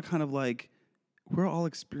all were kind of like, we're all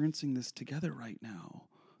experiencing this together right now.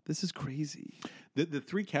 This is crazy. The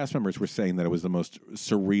 3 cast members were saying that it was the most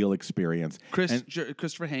surreal experience.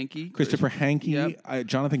 Christopher Hankey.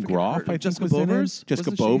 Jonathan Groff, I think, Jessica was in it. Bovers? Jessica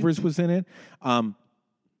Wasn't she? Bovers was in it.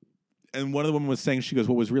 And one of the women was saying, she goes,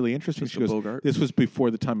 what was really interesting, she goes, Bogart. this was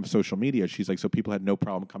before the time of social media. She's like, so people had no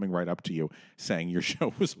problem coming right up to you saying your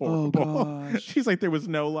show was horrible. Oh, gosh. She's like, there was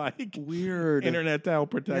no like Weird internet to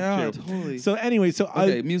help protect Yeah, you. totally. So anyway,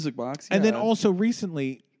 Music Box. and then yeah. also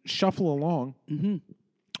recently, Shuffle Along,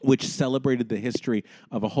 which celebrated the history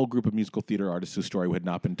of a whole group of musical theater artists whose story had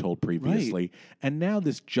not been told previously. And now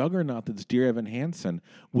this juggernaut that's Dear Evan Hansen,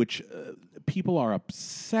 which people are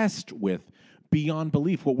obsessed with beyond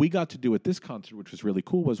belief. What we got to do at this concert, which was really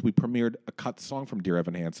cool, was we premiered a cut song from Dear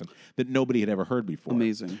Evan Hansen that nobody had ever heard before.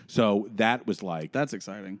 Amazing. So that was like... That's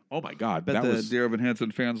exciting. Oh, my God. Bet that the was... Dear Evan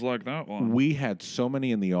Hansen fans like that one. We had so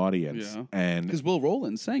many in the audience. Yeah. And Because Will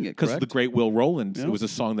Rowland sang it, because correct? the great Will Rowland, Yeah. it was a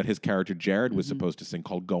song that his character Jared was supposed to sing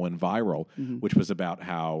called Going Viral, which was about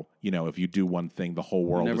how, if you do one thing, the whole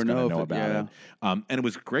world is never going to know know if about it- it. And it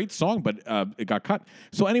was a great song, but it got cut.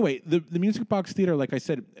 So anyway, the Music Box Theater, like I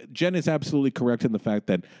said, Jen is absolutely correct in the fact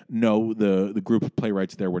that, no, the group of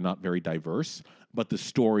playwrights there were not very diverse, but the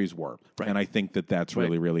stories were. Right. And I think that that's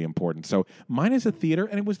really, really important. So mine is a theater,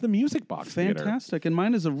 and it was the Music Box Theater. Fantastic. And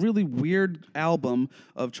mine is a really weird album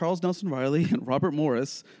of Charles Nelson Riley and Robert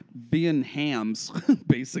Morris being hams,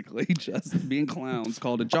 basically, just being clowns,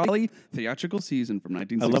 called A Jolly Theatrical Season from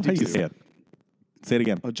 1962. I love how you say it. Say it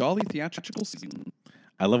again. A Jolly Theatrical Season.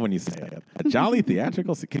 I love when you say it. A jolly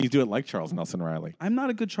theatrical. Can you do it like Charles Nelson Riley? I'm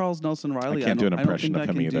not a good Charles Nelson Riley. I can't do an impression I don't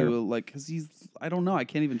of think him I can either. do, because he's, I don't know. I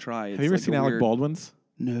can't even try. Have you ever seen Alec Baldwin's?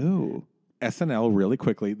 No. SNL, really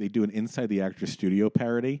quickly, they do an Inside the Actor Studio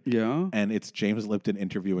parody. Yeah. And it's James Lipton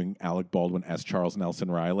interviewing Alec Baldwin as Charles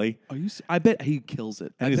Nelson Riley. Are you? I bet he kills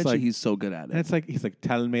it. And I he's bet like- he's so good at it. And it's like, he's like,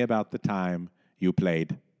 tell me about the time you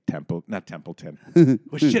played not Templeton.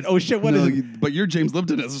 Oh shit, what is it? But your James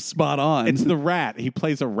Lipton is spot on. It's the rat. He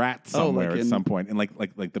plays a rat somewhere like at some point, and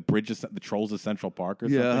like the bridges, the trolls of Central Park or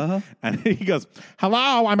something. Yeah. And he goes,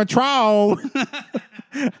 "Hello, I'm a troll."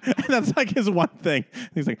 And that's like his one thing.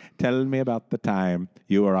 He's like, "Tell me about the time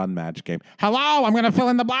you were on Match Game." Hello, I'm going to fill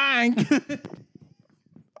in the blank.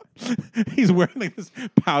 He's wearing like this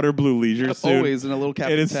powder blue leisure suit. Always in a little cap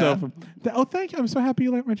It and is tap. so. Thank you. I'm so happy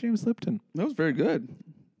you like my James Lipton. That was very good.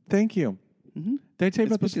 Thank you. Did I tell you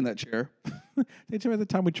about Especially in that chair. Did I tell you about the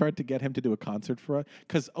time we tried to get him to do a concert for us?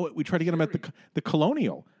 Because we tried to get him at the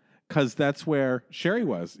Colonial, because that's where Sherry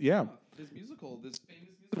was. Yeah. This musical, this famous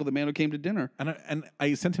musical, The Man Who Came to Dinner. And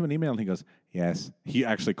I sent him an email, and he goes, "Yes." He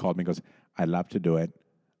actually called me and goes, "I'd love to do it.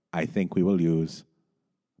 I think we will use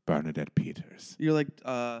Bernadette Peters." You're like,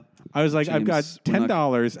 I was like, I've got James, we're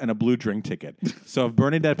not- $10 and a blue drink ticket. So if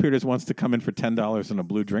Bernadette Peters wants to come in for $10 and a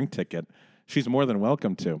blue drink ticket, she's more than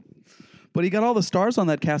welcome to. but he got all the stars on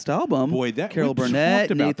that cast album. Boy, that Carol we Burnett,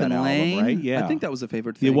 talked about Nathan that album, Lane. right? Yeah. I think that was a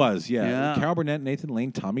favorite thing. It was, yeah. Carol Burnett, Nathan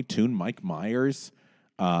Lane, Tommy Tune, Mike Myers,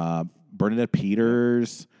 Bernadette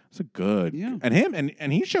Peters. It's a good. Yeah. And him,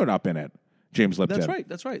 and he showed up in it, James Lipton.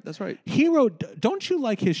 That's right. He wrote, don't you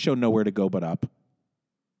like his show Nowhere to Go But Up?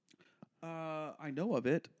 I know of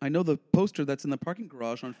it. I know the poster that's in the parking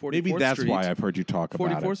garage on 44th Maybe that's Street. why I've heard you talk about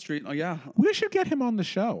 44th it. Street. Oh, yeah. We should get him on the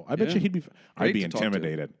show. I bet Yeah. you he'd be, I'd Great be to talk to.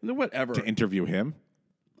 intimidated Whatever. to interview him.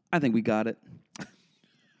 I think we got it.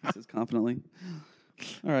 He says confidently.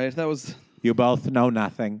 All right, that was... You both know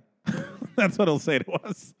nothing. That's what he'll say to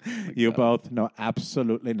us. You both know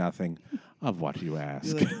absolutely nothing of what you ask.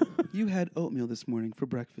 You're like, you had oatmeal this morning for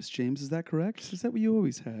breakfast, James. Is that correct? Is that what you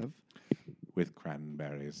always have? With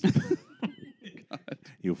cranberries.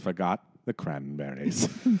 You forgot the cranberries.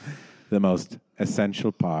 The most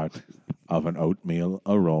essential part of an oatmeal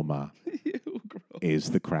aroma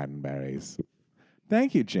is the cranberries.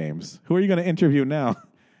 Thank you, James. Who are you going to interview now?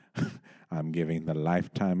 I'm giving the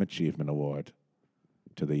Lifetime Achievement Award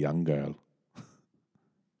to the young girl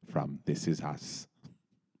from This Is Us.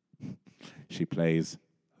 She plays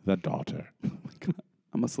the daughter.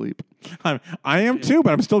 I'm asleep. I am too,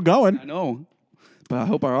 but I'm still going. I know. But I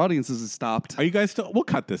hope our audiences have stopped. Are you guys still? We'll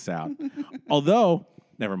cut this out. Although,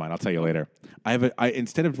 never mind. I'll tell you later.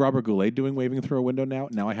 Instead of Robert Goulet doing Waving Through a Window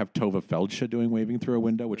now I have Tova Feldsha doing Waving Through a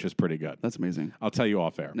Window, which is pretty good. That's amazing. I'll tell you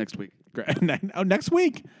off air. Next week. Great. Oh, next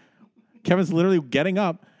week. Kevin's literally getting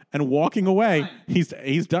up and walking away. He's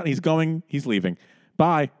done. He's leaving.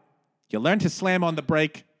 Bye. You learn to slam on the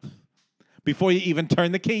brake before you even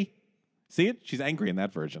turn the key. See it? She's angry in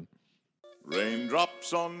that version.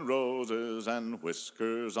 Raindrops on roses and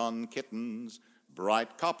whiskers on kittens,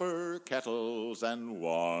 bright copper kettles and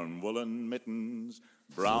warm woolen mittens,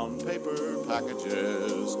 brown paper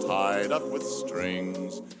packages tied up with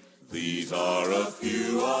strings. These are a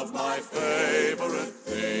few of my favorite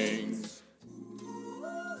things.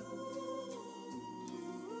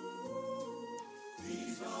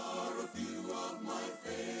 These are a few of my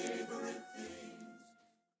favorite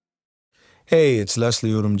Hey, it's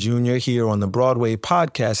Leslie Odom Jr. here on the Broadway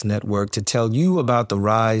Podcast Network to tell you about the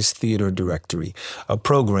Rise Theater Directory, a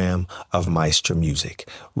program of Maestro Music.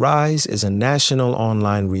 Rise is a national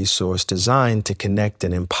online resource designed to connect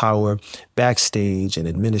and empower backstage and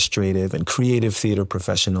administrative and creative theater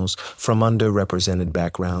professionals from underrepresented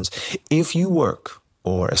backgrounds. If you work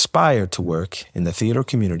or aspire to work in the theater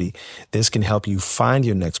community, this can help you find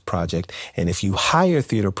your next project. And if you hire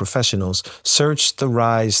theater professionals, search the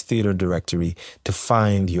Rise Theater Directory to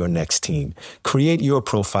find your next team. Create your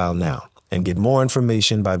profile now and get more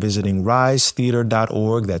information by visiting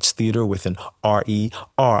risetheater.org. That's theater with an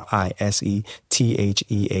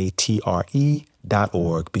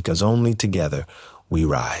RERISETHEATRE.org, because only together we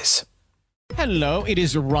rise. Hello, it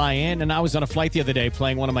is Ryan, and I was on a flight the other day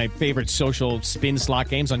playing one of my favorite social spin slot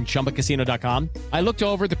games on ChumbaCasino.com. I looked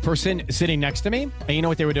over at the person sitting next to me, and you know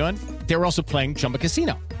what they were doing? They were also playing Chumba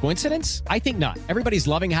Casino. Coincidence? I think not. Everybody's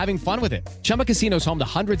loving having fun with it. Chumba Casino is home to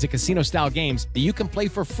hundreds of casino-style games that you can play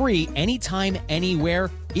for free anytime,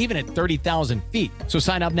 anywhere, even at 30,000 feet. So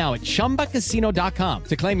sign up now at ChumbaCasino.com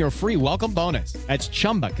to claim your free welcome bonus. That's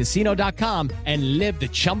ChumbaCasino.com and live the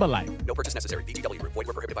Chumba life. No purchase necessary. VGW. Void where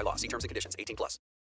prohibited by law. See terms and conditions. 18+.